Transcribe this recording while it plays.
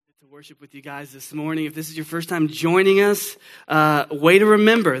To worship with you guys this morning. If this is your first time joining us, way to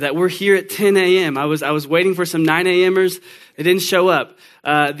remember that we're here at 10 a.m. I was waiting for some 9 a.m.ers. They didn't show up.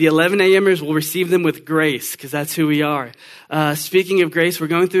 The 11 a.m.ers will receive them with grace because that's who we are. Speaking of grace, we're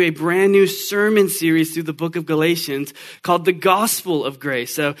going through a brand new sermon series through the book of Galatians called The Gospel of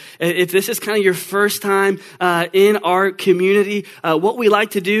Grace. So if this is kind of your first time in our community, what we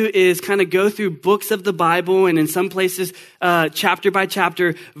like to do is kind of go through books of the Bible and in some places chapter by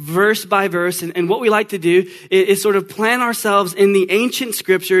chapter, verse by verse. And what we like to do is sort of plant ourselves in the ancient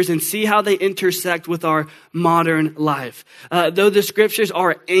scriptures and see how they intersect with our modern life. Though the scriptures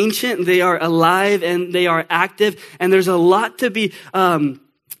are ancient, they are alive and they are active, and there's a lot to be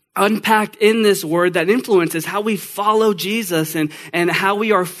unpacked in this word that influences how we follow Jesus and how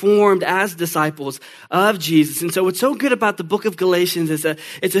we are formed as disciples of Jesus. And so what's so good about the book of Galatians is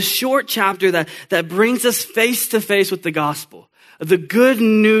it's a short chapter that brings us face to face with the gospel. The good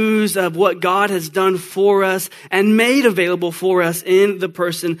news of what God has done for us and made available for us in the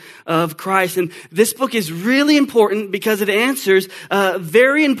person of Christ. And this book is really important because it answers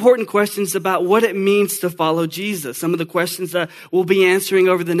very important questions about what it means to follow Jesus. Some of the questions that we'll be answering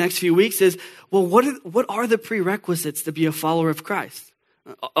over the next few weeks is, well, what are the prerequisites to be a follower of Christ?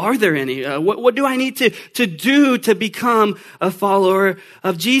 Are there any? What do I need to do to become a follower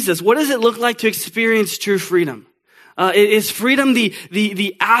of Jesus? What does it look like to experience true freedom? Is freedom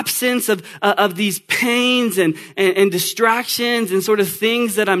the absence of these pains and distractions and sort of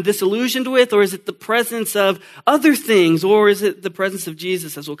things that I'm disillusioned with? Or is it the presence of other things? Or is it the presence of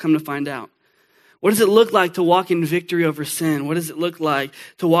Jesus, as we'll come to find out? What does it look like to walk in victory over sin? What does it look like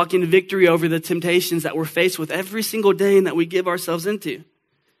to walk in victory over the temptations that we're faced with every single day and that we give ourselves into?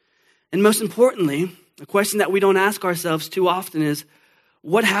 And most importantly, a question that we don't ask ourselves too often is,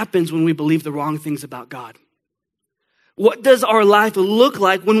 what happens when we believe the wrong things about God? What does our life look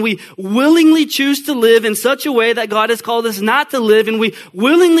like when we willingly choose to live in such a way that God has called us not to live, and we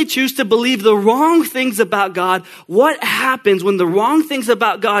willingly choose to believe the wrong things about God? What happens when the wrong things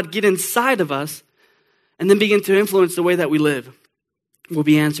about God get inside of us and then begin to influence the way that we live? We'll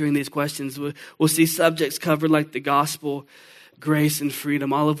be answering these questions. We'll see subjects covered like the gospel, grace, and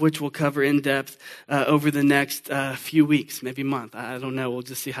freedom, all of which we'll cover in depth over the next few weeks, maybe month. I don't know. We'll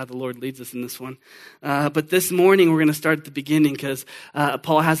just see how the Lord leads us in this one. But this morning, we're going to start at the beginning because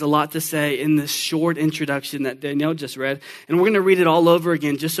Paul has a lot to say in this short introduction that Danielle just read. And we're going to read it all over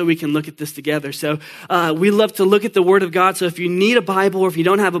again just so we can look at this together. So we love to look at the Word of God. So if you need a Bible or if you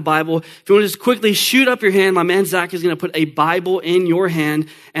don't have a Bible, if you want to just quickly shoot up your hand, my man Zach is going to put a Bible in your hand.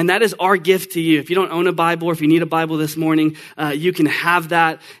 And that is our gift to you. If you don't own a Bible or if you need a Bible this morning, you can have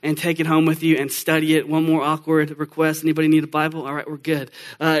that and take it home with you and study it. One more awkward request. Anybody need a Bible? All right, we're good.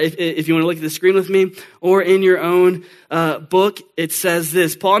 If you want to look at the screen with me or in your own book, it says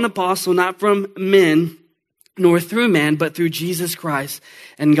this: Paul, an apostle, not from men, nor through man, but through Jesus Christ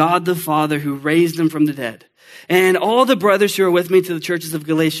and God the Father who raised him from the dead. And all the brothers who are with me to the churches of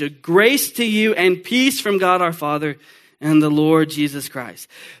Galatia, grace to you and peace from God our Father and the Lord Jesus Christ,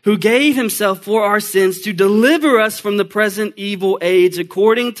 who gave himself for our sins to deliver us from the present evil age,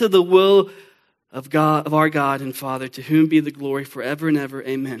 according to the will of God, of our God and Father, to whom be the glory forever and ever.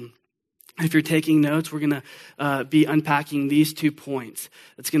 Amen. If you're taking notes, we're going to be unpacking these 2 points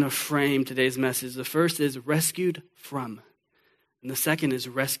that's going to frame today's message. The first is rescued from, and the second is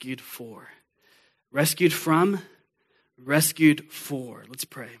rescued for. Rescued from, rescued for. Let's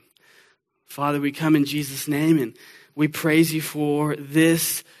pray. Father, we come in Jesus' name and we praise you for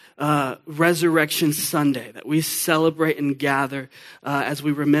this Resurrection Sunday that we celebrate and gather as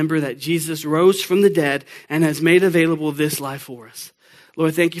we remember that Jesus rose from the dead and has made available this life for us.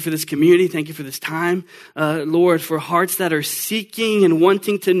 Lord, thank you for this community. Thank you for this time. Lord, for hearts that are seeking and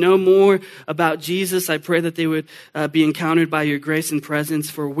wanting to know more about Jesus, I pray that they would be encountered by your grace and presence.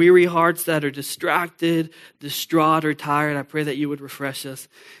 For weary hearts that are distracted, distraught, or tired, I pray that you would refresh us.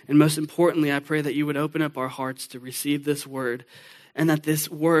 And most importantly, I pray that you would open up our hearts to receive this word, and that this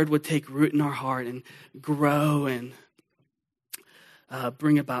word would take root in our heart and grow and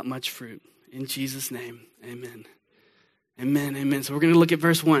bring about much fruit. In Jesus' name, amen. Amen, amen. So we're going to look at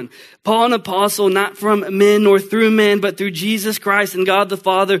verse 1. Paul, an apostle, not from men nor through men, but through Jesus Christ and God the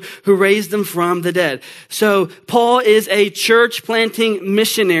Father who raised him from the dead. So Paul is a church planting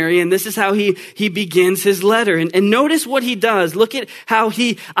missionary, and this is how he begins his letter. And notice what he does. Look at how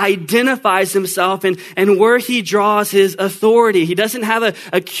he identifies himself and where he draws his authority. He doesn't have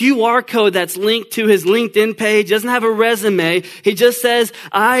a QR code that's linked to his LinkedIn page. He doesn't have a resume. He just says,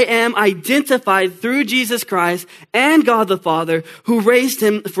 I am identified through Jesus Christ and God the Father who raised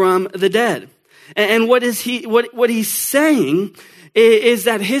him from the dead. And what he's saying is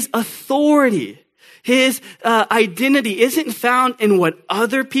that his authority, his identity isn't found in what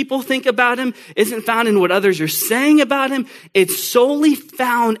other people think about him, isn't found in what others are saying about him. It's solely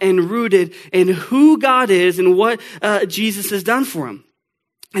found and rooted in who God is and what Jesus has done for him.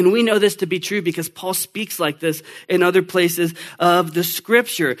 And we know this to be true because Paul speaks like this in other places of the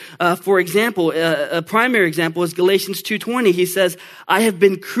scripture. For example, a primary example is Galatians 2:20. He says, I have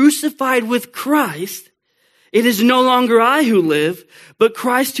been crucified with Christ. It is no longer I who live, but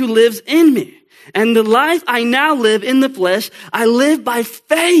Christ who lives in me. And the life I now live in the flesh, I live by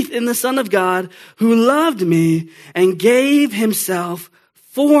faith in the Son of God who loved me and gave himself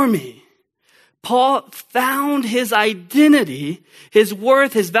for me. Paul found his identity, his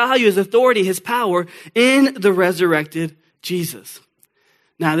worth, his value, his authority, his power in the resurrected Jesus.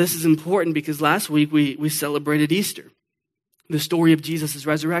 Now, this is important because last week we celebrated Easter, the story of Jesus'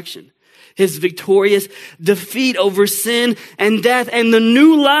 resurrection. His victorious defeat over sin and death and the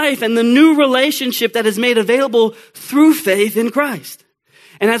new life and the new relationship that is made available through faith in Christ.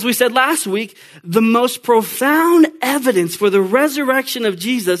 And as we said last week, the most profound evidence for the resurrection of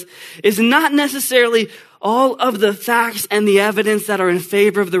Jesus is not necessarily all of the facts and the evidence that are in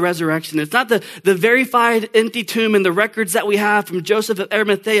favor of the resurrection. It's not the verified empty tomb and the records that we have from Joseph of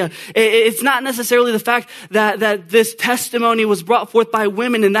Arimathea. It's not necessarily the fact that this testimony was brought forth by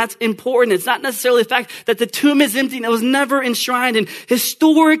women, and that's important. It's not necessarily the fact that the tomb is empty and it was never enshrined. And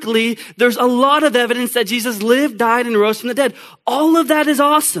historically, there's a lot of evidence that Jesus lived, died, and rose from the dead. All of that is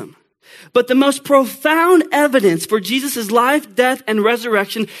awesome. But the most profound evidence for Jesus' life, death, and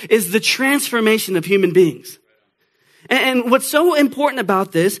resurrection is the transformation of human beings. And what's so important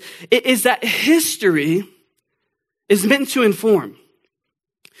about this is that history is meant to inform.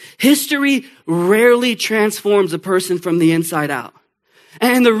 History rarely transforms a person from the inside out.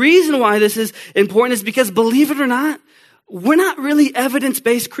 And the reason why this is important is because, believe it or not, we're not really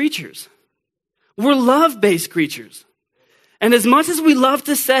evidence-based creatures. We're love-based creatures. And as much as we love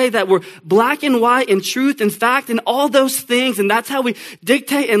to say that we're black and white in truth and fact and all those things, and that's how we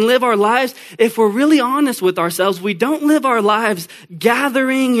dictate and live our lives, if we're really honest with ourselves, we don't live our lives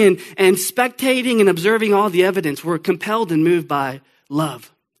gathering and spectating and observing all the evidence. We're compelled and moved by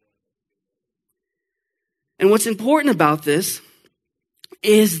love. And what's important about this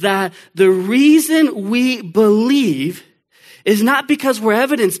is that the reason we believe is not because we're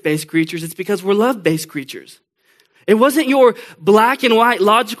evidence-based creatures, it's because we're love-based creatures. It wasn't your black and white,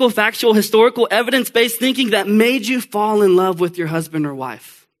 logical, factual, historical, evidence-based thinking that made you fall in love with your husband or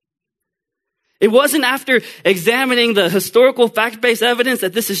wife. It wasn't after examining the historical, fact-based evidence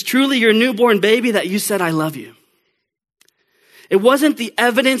that this is truly your newborn baby that you said, I love you. It wasn't the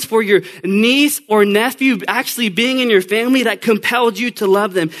evidence for your niece or nephew actually being in your family that compelled you to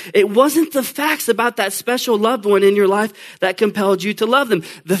love them. It wasn't the facts about that special loved one in your life that compelled you to love them.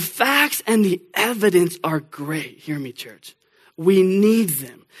 The facts and the evidence are great. Hear me, church. We need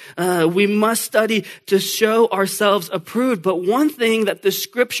them. We must study to show ourselves approved. But one thing that the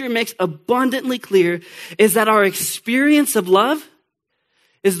scripture makes abundantly clear is that our experience of love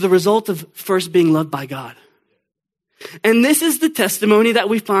is the result of first being loved by God. And this is the testimony that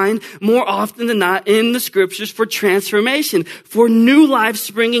we find more often than not in the scriptures for transformation, for new life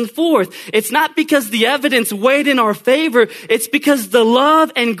springing forth. It's not because the evidence weighed in our favor. It's because the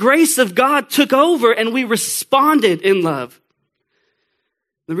love and grace of God took over and we responded in love.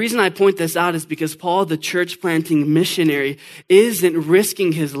 The reason I point this out is because Paul, the church planting missionary, isn't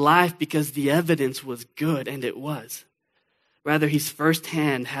risking his life because the evidence was good, and it was. Rather, he's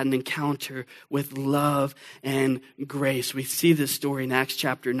firsthand had an encounter with love and grace. We see this story in Acts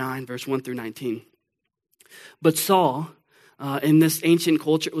chapter 9, verse 1 through 19. But Saul, in this ancient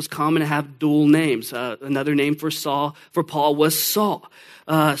culture, it was common to have dual names. Another name for Paul was Saul.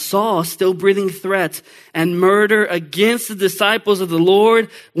 Saul, still breathing threats and murder against the disciples of the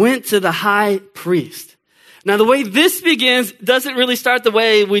Lord, went to the high priest. Now, the way this begins doesn't really start the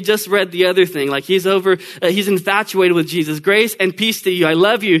way we just read the other thing. Like he's infatuated with Jesus. Grace and peace to you. I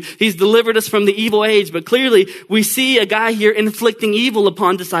love you. He's delivered us from the evil age. But clearly, we see a guy here inflicting evil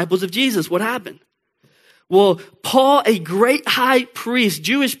upon disciples of Jesus. What happened? Well, Paul, a great high priest,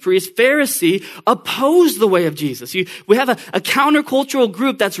 Jewish priest, Pharisee, opposed the way of Jesus. We have a countercultural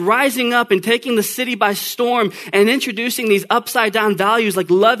group that's rising up and taking the city by storm and introducing these upside down values like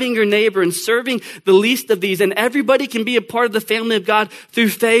loving your neighbor and serving the least of these. And everybody can be a part of the family of God through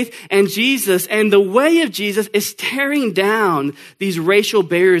faith and Jesus. And the way of Jesus is tearing down these racial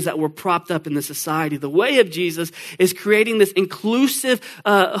barriers that were propped up in the society. The way of Jesus is creating this inclusive,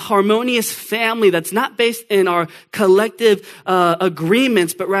 harmonious family that's not based in our collective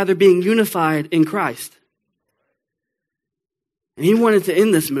agreements, but rather being unified in Christ. And he wanted to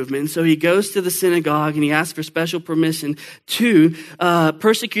end this movement. And so he goes to the synagogue and he asks for special permission to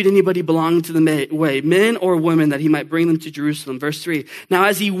persecute anybody belonging to the way, men or women, that he might bring them to Jerusalem. Verse 3. Now,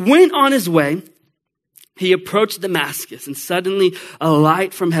 as he went on his way, he approached Damascus, and suddenly a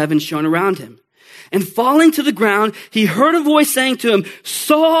light from heaven shone around him. And falling to the ground, he heard a voice saying to him,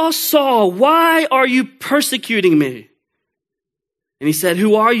 Saul, Saul, why are you persecuting me? And he said,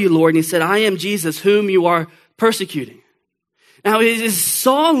 who are you, Lord? And he said, I am Jesus, whom you are persecuting. Now, is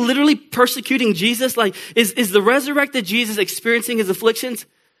Saul literally persecuting Jesus? Like, is the resurrected Jesus experiencing his afflictions?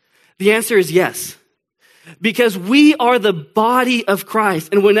 The answer is yes. Because we are the body of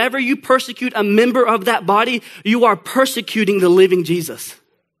Christ. And whenever you persecute a member of that body, you are persecuting the living Jesus.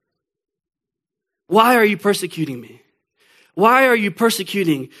 Why are you persecuting me? Why are you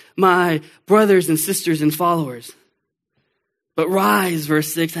persecuting my brothers and sisters and followers? But rise,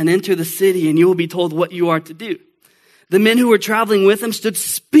 verse 6, and enter the city, and you will be told what you are to do. The men who were traveling with him stood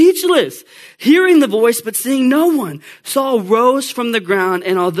speechless, hearing the voice, but seeing no one. Saul rose from the ground,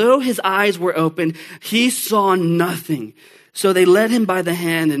 and although his eyes were open, he saw nothing. So they led him by the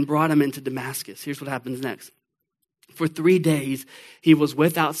hand and brought him into Damascus. Here's what happens next. For 3 days, he was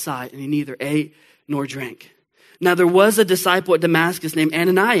without sight, and he neither ate nor drank. Now there was a disciple at Damascus named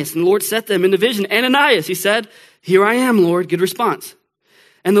Ananias, and the Lord said to him in a vision, Ananias, he said, here I am, Lord. Good response.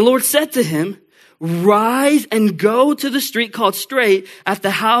 And the Lord said to him, rise and go to the street called Straight at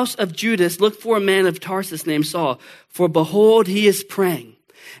the house of Judas. Look for a man of Tarsus named Saul. For behold, he is praying.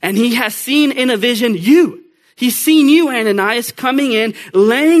 And he has seen in a vision you. He's seen you, Ananias, coming in,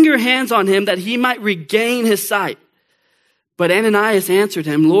 laying your hands on him that he might regain his sight. But Ananias answered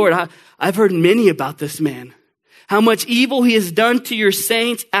him, Lord, I've heard many about this man, how much evil he has done to your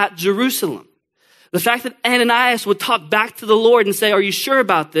saints at Jerusalem. The fact that Ananias would talk back to the Lord and say, are you sure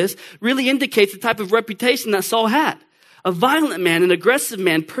about this, really indicates the type of reputation that Saul had. A violent man, an aggressive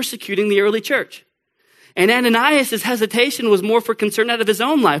man persecuting the early church. And Ananias' hesitation was more for concern out of his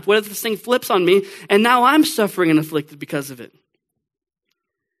own life. What if this thing flips on me and now I'm suffering and afflicted because of it?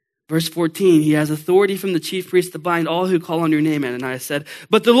 Verse 14, he has authority from the chief priest to bind all who call on your name, Ananias said.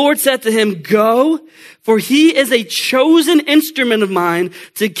 But the Lord said to him, go, for he is a chosen instrument of mine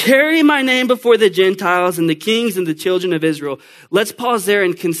to carry my name before the Gentiles and the kings and the children of Israel. Let's pause there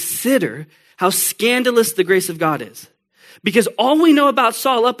and consider how scandalous the grace of God is. Because all we know about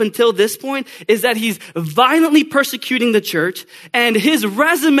Saul up until this point is that he's violently persecuting the church, and his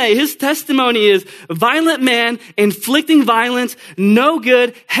resume, his testimony is violent man, inflicting violence, no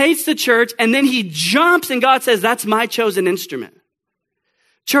good, hates the church, and then he jumps and God says, that's my chosen instrument.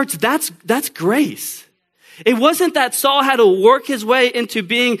 Church, that's grace. It wasn't that Saul had to work his way into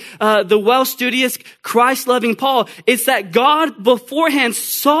being the well-studious, Christ-loving Paul. It's that God beforehand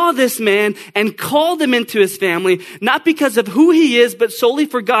saw this man and called him into his family, not because of who he is, but solely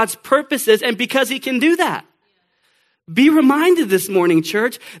for God's purposes and because he can do that. Be reminded this morning,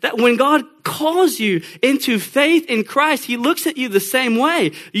 church, that when God calls you into faith in Christ, he looks at you the same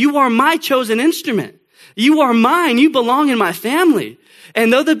way. You are my chosen instrument. You are mine. You belong in my family.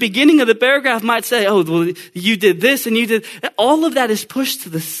 And though the beginning of the paragraph might say, oh, well, you did this and you did, all of that is pushed to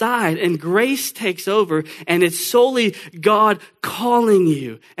the side and grace takes over, and it's solely God calling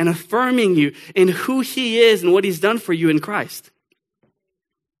you and affirming you in who he is and what he's done for you in Christ.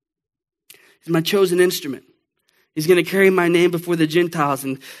 He's my chosen instrument. He's going to carry my name before the Gentiles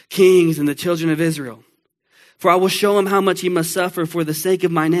and kings and the children of Israel. For I will show him how much he must suffer for the sake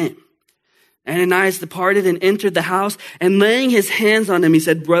of my name. Ananias departed and entered the house, and laying his hands on him, he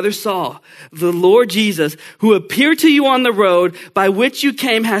said, Brother Saul, the Lord Jesus, who appeared to you on the road by which you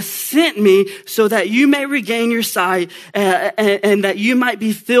came, has sent me so that you may regain your sight and that you might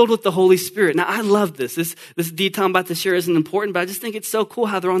be filled with the Holy Spirit. Now, I love this. This detail I'm about to share isn't important, but I just think it's so cool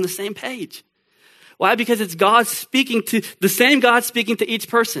how they're on the same page. Why? Because it's God speaking to, the same God speaking to each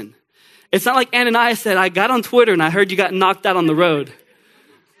person. It's not like Ananias said, I got on Twitter and I heard you got knocked out on the road.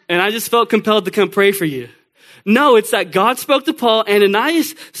 And I just felt compelled to come pray for you. No, it's that God spoke to Paul,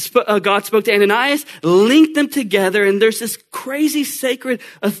 God spoke to Ananias, linked them together, and there's this crazy, sacred,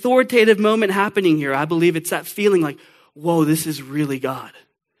 authoritative moment happening here. I believe it's that feeling like, whoa, this is really God.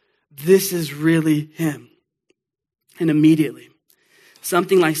 This is really him. And immediately,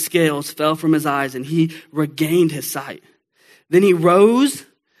 something like scales fell from his eyes, and he regained his sight. Then he rose,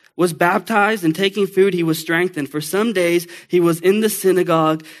 was baptized, and taking food, he was strengthened. For some days, he was in the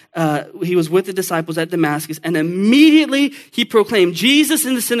synagogue. He was with the disciples at Damascus, and immediately he proclaimed Jesus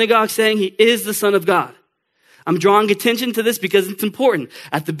in the synagogue, saying he is the Son of God. I'm drawing attention to this because it's important.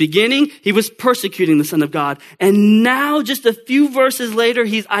 At the beginning, he was persecuting the Son of God. And now, just a few verses later,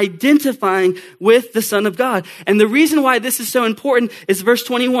 he's identifying with the Son of God. And the reason why this is so important is verse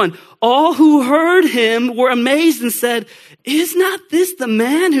 21. All who heard him were amazed and said, is not this the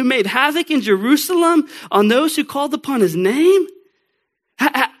man who made havoc in Jerusalem on those who called upon his name?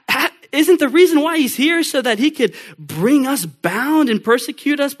 Isn't the reason why he's here so that he could bring us bound and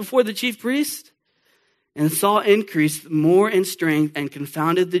persecute us before the chief priest? And Saul increased more in strength and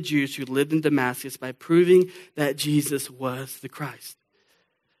confounded the Jews who lived in Damascus by proving that Jesus was the Christ.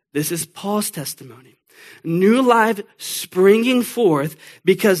 This is Paul's testimony. New life springing forth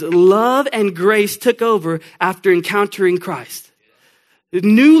because love and grace took over after encountering Christ.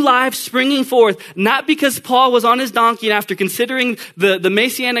 New life springing forth, not because Paul was on his donkey and after considering the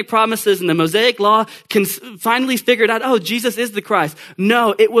Messianic promises and the Mosaic law, finally figured out, oh, Jesus is the Christ.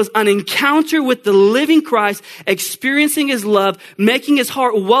 No, it was an encounter with the living Christ, experiencing his love, making his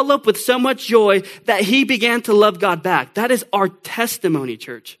heart well up with so much joy that he began to love God back. That is our testimony,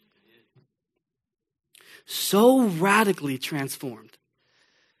 church. So radically transformed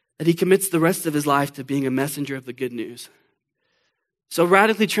that he commits the rest of his life to being a messenger of the good news. So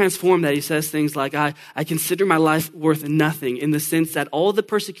radically transformed that he says things like, I consider my life worth nothing, in the sense that all the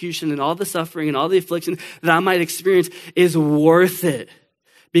persecution and all the suffering and all the affliction that I might experience is worth it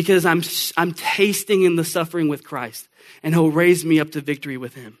because I'm tasting in the suffering with Christ, and he'll raise me up to victory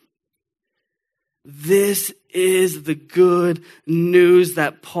with him. This is the good news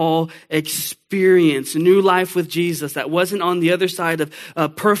that Paul experienced. New life with Jesus that wasn't on the other side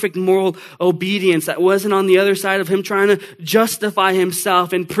of perfect moral obedience, that wasn't on the other side of him trying to justify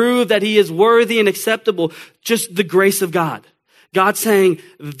himself and prove that he is worthy and acceptable. Just the grace of God. God saying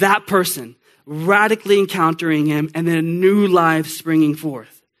that person, radically encountering him, and then a new life springing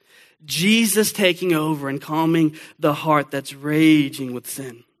forth. Jesus taking over and calming the heart that's raging with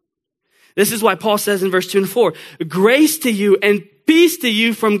sin. This is why Paul says in verse 2 and 4, grace to you and peace to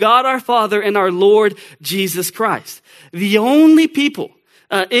you from God our Father and our Lord Jesus Christ. The only people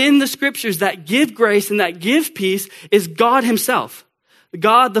in the scriptures that give grace and that give peace is God himself.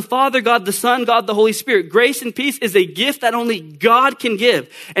 God the Father, God the Son, God the Holy Spirit. Grace and peace is a gift that only God can give.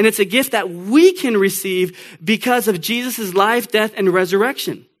 And it's a gift that we can receive because of Jesus' life, death, and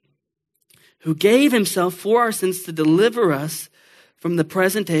resurrection, who gave himself for our sins to deliver us from the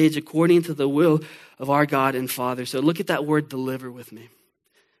present age according to the will of our God and Father. So look at that word deliver with me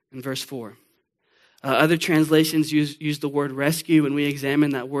in verse 4. Other translations use the word rescue. When we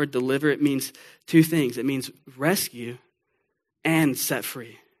examine that word deliver, it means two things. It means rescue and set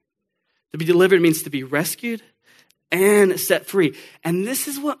free. To be delivered means to be rescued and set free. And this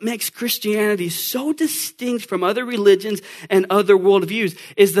is what makes Christianity so distinct from other religions and other worldviews,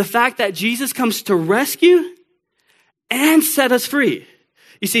 is the fact that Jesus comes to rescue and set us free.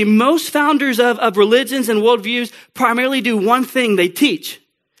 You see, most founders of religions and worldviews primarily do one thing. They teach.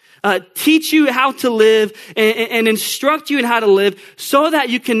 Teach you how to live and instruct you in how to live so that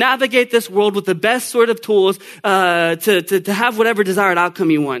you can navigate this world with the best sort of tools to have whatever desired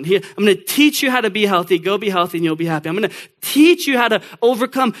outcome you want. Here, I'm going to teach you how to be healthy. Go be healthy and you'll be happy. I'm going to teach you how to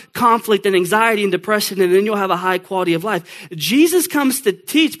overcome conflict and anxiety and depression, and then you'll have a high quality of life. Jesus comes to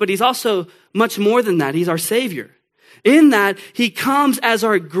teach, but he's also much more than that. He's our Savior. In that, he comes as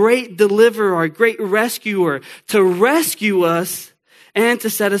our great deliverer, our great rescuer, to rescue us and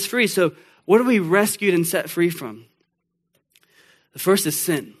to set us free. So what are we rescued and set free from? The first is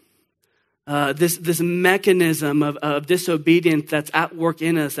sin. This mechanism of disobedience that's at work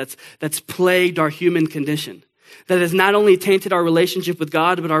in us, that's plagued our human condition. That has not only tainted our relationship with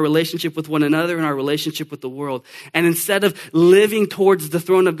God, but our relationship with one another and our relationship with the world. And instead of living towards the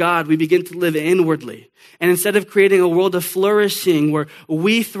throne of God, we begin to live inwardly. And instead of creating a world of flourishing where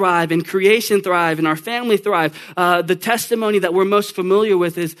we thrive and creation thrive and our family thrive, the testimony that we're most familiar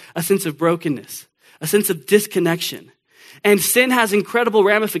with is a sense of brokenness, a sense of disconnection. And sin has incredible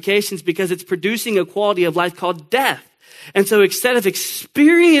ramifications because it's producing a quality of life called death. And so instead of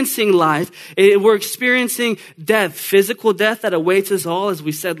experiencing life, we're experiencing death. Physical death that awaits us all, as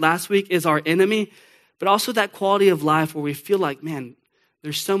we said last week, is our enemy. But also that quality of life where we feel like, man,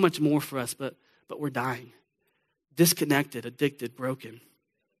 there's so much more for us, but we're dying. Disconnected, addicted, broken.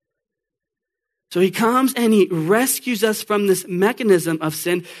 So he comes and he rescues us from this mechanism of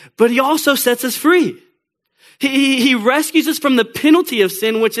sin, but he also sets us free. He rescues us from the penalty of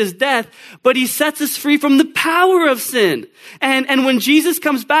sin, which is death, but he sets us free from the power of sin. And when Jesus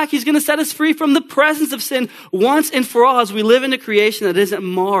comes back, he's going to set us free from the presence of sin once and for all as we live in a creation that isn't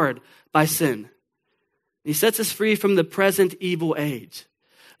marred by sin. He sets us free from the present evil age.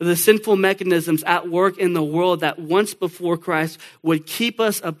 the sinful mechanisms at work in the world that once before Christ would keep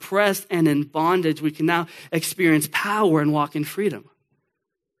us oppressed and in bondage, we can now experience power and walk in freedom.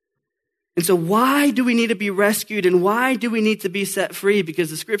 And so why do we need to be rescued and why do we need to be set free?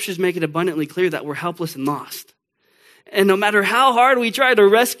 Because the scriptures make it abundantly clear that we're helpless and lost. And no matter how hard we try to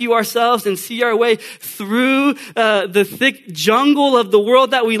rescue ourselves and see our way through the thick jungle of the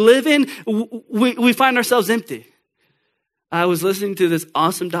world that we live in, we find ourselves empty. I was listening to this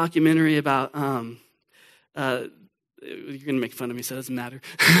awesome documentary about, you're going to make fun of me, so it doesn't matter,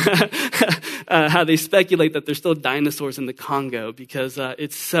 how they speculate that there's still dinosaurs in the Congo because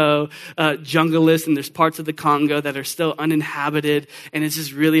it's so jungleless and there's parts of the Congo that are still uninhabited and it's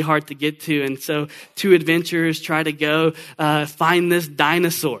just really hard to get to. And so two adventurers try to go find this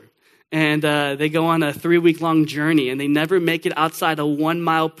dinosaur. And they go on a 3-week-long journey, and they never make it outside a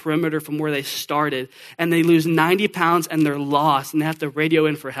 1-mile perimeter from where they started. And they lose 90 pounds, and they're lost, and they have to radio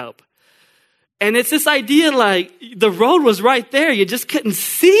in for help. And it's this idea like the road was right there. You just couldn't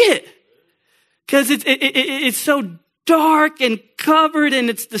see it because it's so dark and covered, and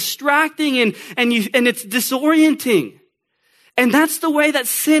it's distracting, and it's disorienting. And that's the way that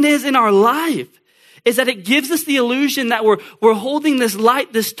sin is in our life. Is that it gives us the illusion that we're holding this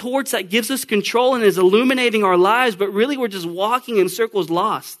light, this torch that gives us control and is illuminating our lives, but really we're just walking in circles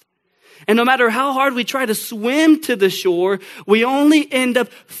lost. And no matter how hard we try to swim to the shore, we only end up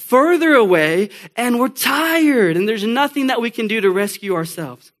further away and we're tired and there's nothing that we can do to rescue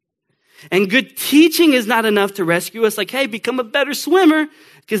ourselves. And good teaching is not enough to rescue us. Like, hey, become a better swimmer,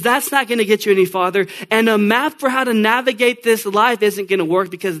 because that's not going to get you any farther. And a map for how to navigate this life isn't going to work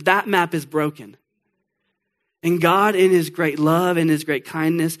because that map is broken. And God, in his great love and his great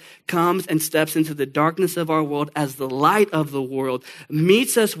kindness, comes and steps into the darkness of our world as the light of the world,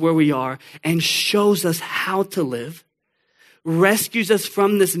 meets us where we are and shows us how to live, rescues us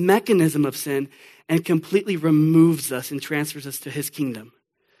from this mechanism of sin, and completely removes us and transfers us to his kingdom.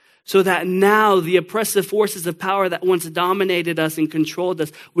 So that now the oppressive forces of power that once dominated us and controlled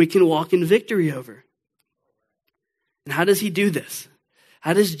us, we can walk in victory over. And how does he do this?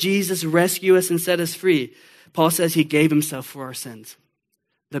 How does Jesus rescue us and set us free? Paul says he gave himself for our sins.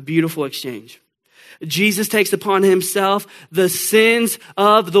 The beautiful exchange. Jesus takes upon himself the sins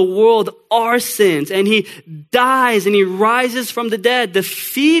of the world, our sins, and he dies and he rises from the dead,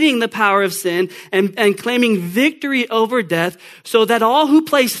 defeating the power of sin and claiming victory over death so that all who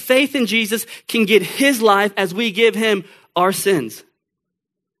place faith in Jesus can get his life as we give him our sins.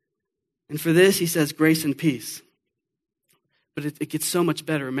 And for this, he says grace and peace. But it gets so much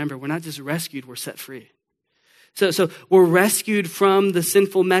better. Remember, we're not just rescued, we're set free. So we're rescued from the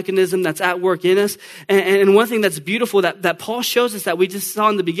sinful mechanism that's at work in us. And one thing that's beautiful that Paul shows us that we just saw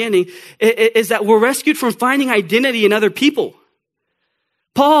in the beginning is that we're rescued from finding identity in other people.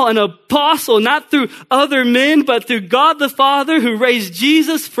 Paul, an apostle, not through other men, but through God the Father who raised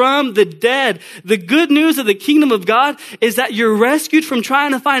Jesus from the dead. The good news of the kingdom of God is that you're rescued from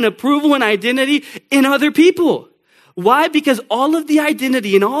trying to find approval and identity in other people. Why? Because all of the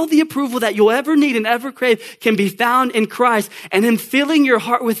identity and all the approval that you'll ever need and ever crave can be found in Christ and him filling your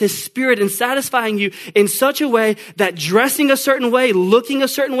heart with his spirit and satisfying you in such a way that dressing a certain way, looking a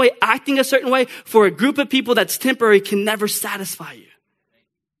certain way, acting a certain way for a group of people that's temporary can never satisfy you.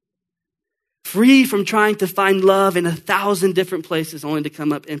 Free from trying to find love in 1,000 different places only to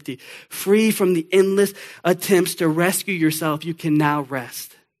come up empty. Free from the endless attempts to rescue yourself, you can now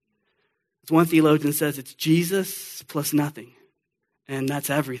rest. As one theologian says, it's Jesus plus nothing. And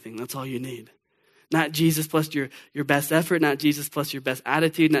that's everything. That's all you need. Not Jesus plus your best effort, not Jesus plus your best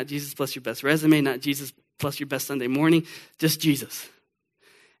attitude, not Jesus plus your best resume, not Jesus plus your best Sunday morning, just Jesus.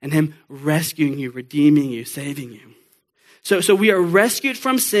 And him rescuing you, redeeming you, saving you. So we are rescued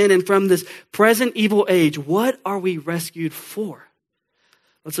from sin and from this present evil age. What are we rescued for?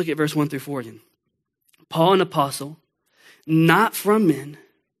 Let's look at verse 1-4 again. Paul, an apostle, not from men,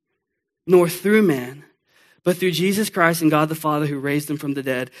 nor through man, but through Jesus Christ and God the Father who raised him from the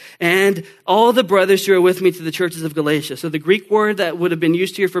dead. And all the brothers who are with me to the churches of Galatia. So the Greek word that would have been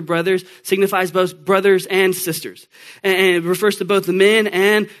used here for brothers signifies both brothers and sisters. And it refers to both the men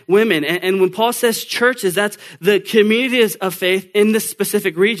and women. And when Paul says churches, that's the communities of faith in this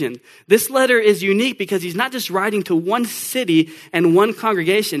specific region. This letter is unique because he's not just writing to one city and one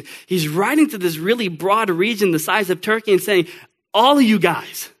congregation. He's writing to this really broad region the size of Turkey and saying, all of you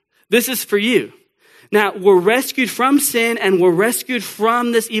guys, this is for you. Now, we're rescued from sin and we're rescued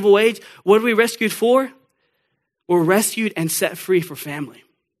from this evil age. What are we rescued for? We're rescued and set free for family,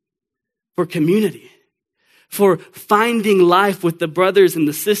 for community, for finding life with the brothers and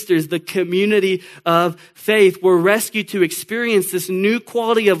the sisters, the community of faith. We're rescued to experience this new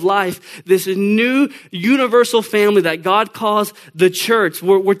quality of life, this new universal family that God calls the church.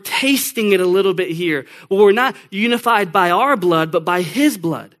 We're tasting it a little bit here. We're not unified by our blood, but by his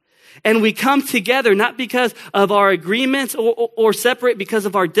blood. And we come together not because of our agreements or separate because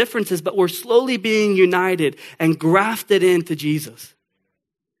of our differences, but we're slowly being united and grafted into Jesus.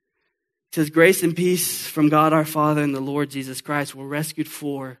 It says, grace and peace from God our Father and the Lord Jesus Christ. We're rescued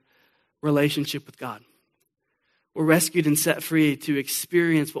for relationship with God. We're rescued and set free to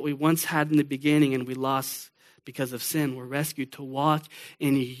experience what we once had in the beginning and we lost because of sin. We're rescued to walk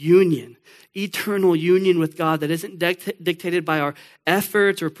in union, eternal union with God that isn't dictated by our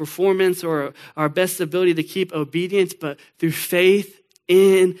efforts or performance or our best ability to keep obedience, but through faith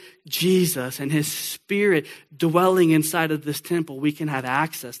in Jesus and his Spirit dwelling inside of this temple, we can have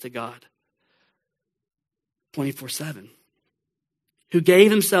access to God 24/7. Who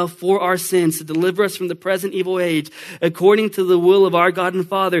gave himself for our sins to deliver us from the present evil age, according to the will of our God and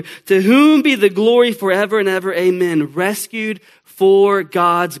Father, to whom be the glory forever and ever. Amen. Rescued for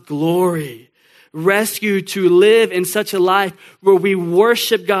God's glory. Rescued to live in such a life where we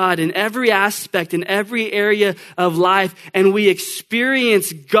worship God in every aspect, in every area of life, and we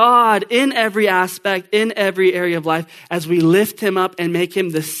experience God in every aspect, in every area of life, as we lift him up and make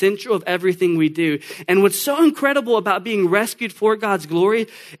him the center of everything we do. And what's so incredible about being rescued for God's glory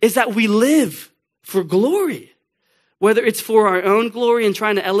is that we live for glory. Whether it's for our own glory and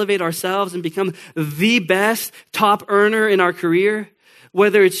trying to elevate ourselves and become the best top earner in our career,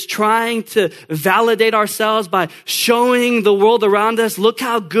 whether it's trying to validate ourselves by showing the world around us, look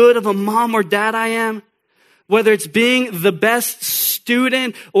how good of a mom or dad I am. Whether it's being the best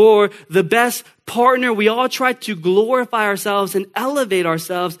student or the best partner, we all try to glorify ourselves and elevate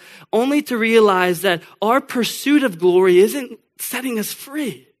ourselves only to realize that our pursuit of glory isn't setting us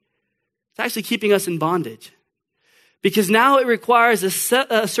free. It's actually keeping us in bondage. Because now it requires a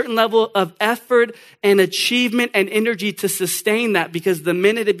certain level of effort and achievement and energy to sustain that, because the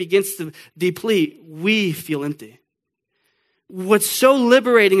minute it begins to deplete, we feel empty. What's so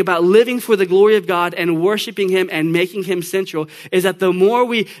liberating about living for the glory of God and worshiping him and making him central is that the more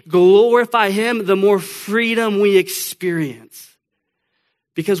we glorify him, the more freedom we experience.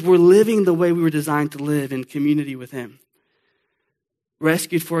 Because we're living the way we were designed to live in community with him.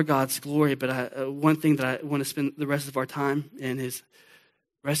 Rescued for God's glory, but one thing that I want to spend the rest of our time in is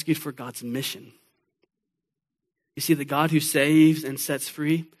rescued for God's mission. You see, the God who saves and sets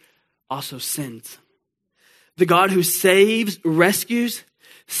free also sends. The God who saves, rescues,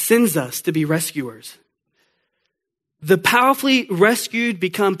 sends us to be rescuers. The powerfully rescued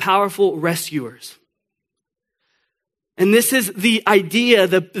become powerful rescuers. And this is the idea,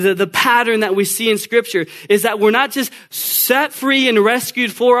 the pattern that we see in Scripture, is that we're not just set free and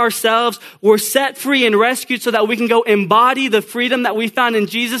rescued for ourselves. We're set free and rescued so that we can go embody the freedom that we found in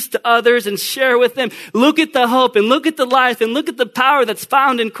Jesus to others and share with them. Look at the hope and look at the life and look at the power that's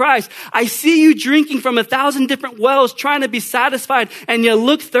found in Christ. I see you drinking from 1,000 different wells trying to be satisfied, and you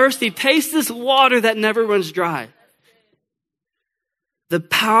look thirsty. Taste this water that never runs dry. The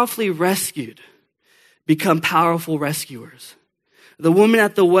powerfully rescued become powerful rescuers. The woman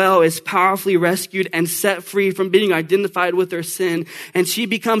at the well is powerfully rescued and set free from being identified with her sin. And she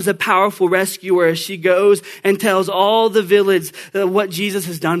becomes a powerful rescuer as she goes and tells all the village what Jesus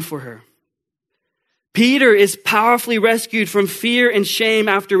has done for her. Peter is powerfully rescued from fear and shame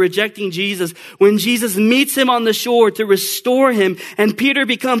after rejecting Jesus when Jesus meets him on the shore to restore him. And Peter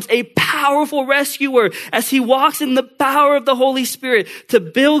becomes a powerful rescuer as he walks in the power of the Holy Spirit to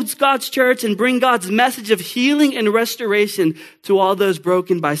build God's church and bring God's message of healing and restoration to all those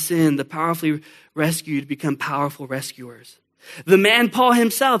broken by sin. The powerfully rescued become powerful rescuers. The man Paul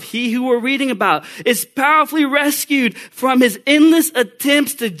himself, he who we're reading about, is powerfully rescued from his endless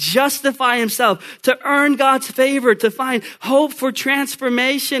attempts to justify himself, to earn God's favor, to find hope for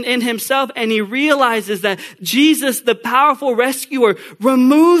transformation in himself. And he realizes that Jesus, the powerful rescuer,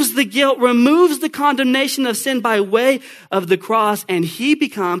 removes the guilt, removes the condemnation of sin by way of the cross. And he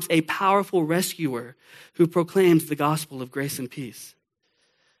becomes a powerful rescuer who proclaims the gospel of grace and peace.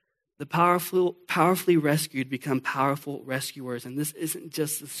 The powerfully rescued become powerful rescuers. And this isn't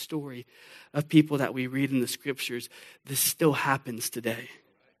just the story of people that we read in the scriptures. This still happens today.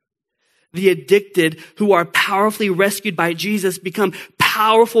 The addicted who are powerfully rescued by Jesus become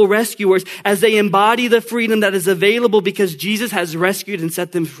powerful rescuers as they embody the freedom that is available because Jesus has rescued and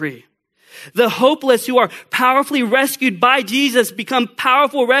set them free. The hopeless who are powerfully rescued by Jesus become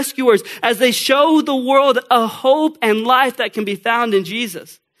powerful rescuers as they show the world a hope and life that can be found in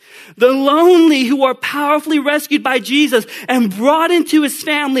Jesus. The lonely who are powerfully rescued by Jesus and brought into his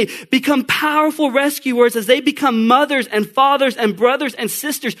family become powerful rescuers as they become mothers and fathers and brothers and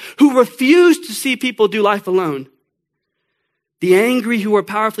sisters who refuse to see people do life alone. The angry who are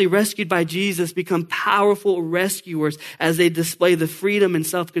powerfully rescued by Jesus become powerful rescuers as they display the freedom and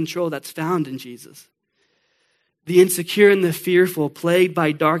self-control that's found in Jesus. The insecure and the fearful, plagued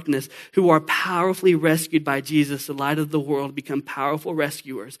by darkness, who are powerfully rescued by Jesus, the light of the world, become powerful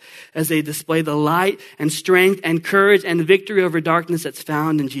rescuers as they display the light and strength and courage and victory over darkness that's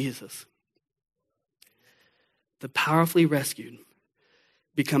found in Jesus. The powerfully rescued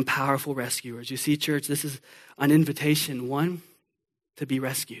become powerful rescuers. You see, church, this is an invitation, one, to be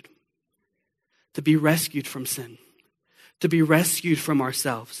rescued from sin, to be rescued from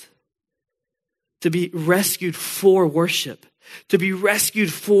ourselves, to be rescued for worship, to be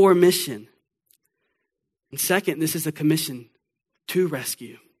rescued for mission. And second, this is a commission to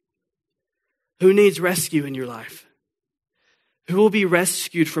rescue. Who needs rescue in your life? Who will be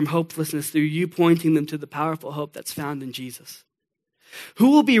rescued from hopelessness through you pointing them to the powerful hope that's found in Jesus?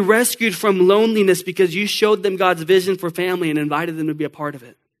 Who will be rescued from loneliness because you showed them God's vision for family and invited them to be a part of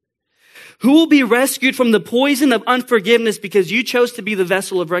it? Who will be rescued from the poison of unforgiveness because you chose to be the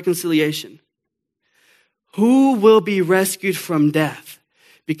vessel of reconciliation? Who will be rescued from death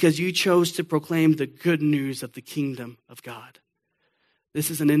because you chose to proclaim the good news of the kingdom of God?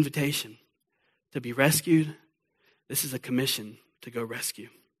 This is an invitation to be rescued. This is a commission to go rescue.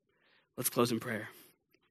 Let's close in prayer.